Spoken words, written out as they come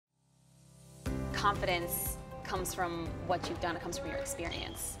confidence comes from what you've done, it comes from your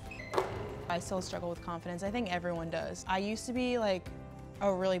experience. I still struggle with confidence. I think everyone does. I used to be like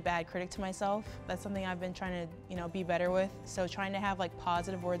a really bad critic to myself. That's something I've been trying to, be better with. So trying to have like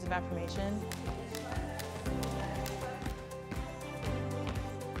positive words of affirmation.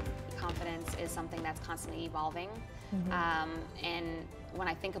 Confidence is something that's constantly evolving. And when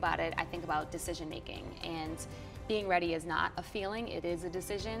I think about it, I think about decision making. And being ready is not a feeling, it is a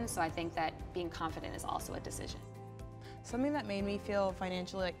decision. So I think that being confident is also a decision. Something that made me feel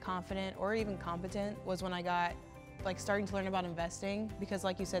financially confident or even competent was when I got starting to learn about investing, because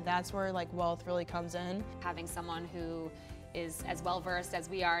like you said, that's where wealth really comes in. Having someone who is as well versed as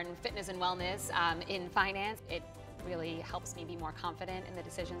we are in fitness and wellness, in finance, it really helps me be more confident in the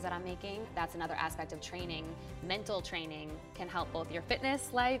decisions that I'm making. That's another aspect of training. Mental training can help both your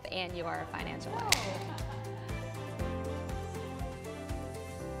fitness life and your financial life.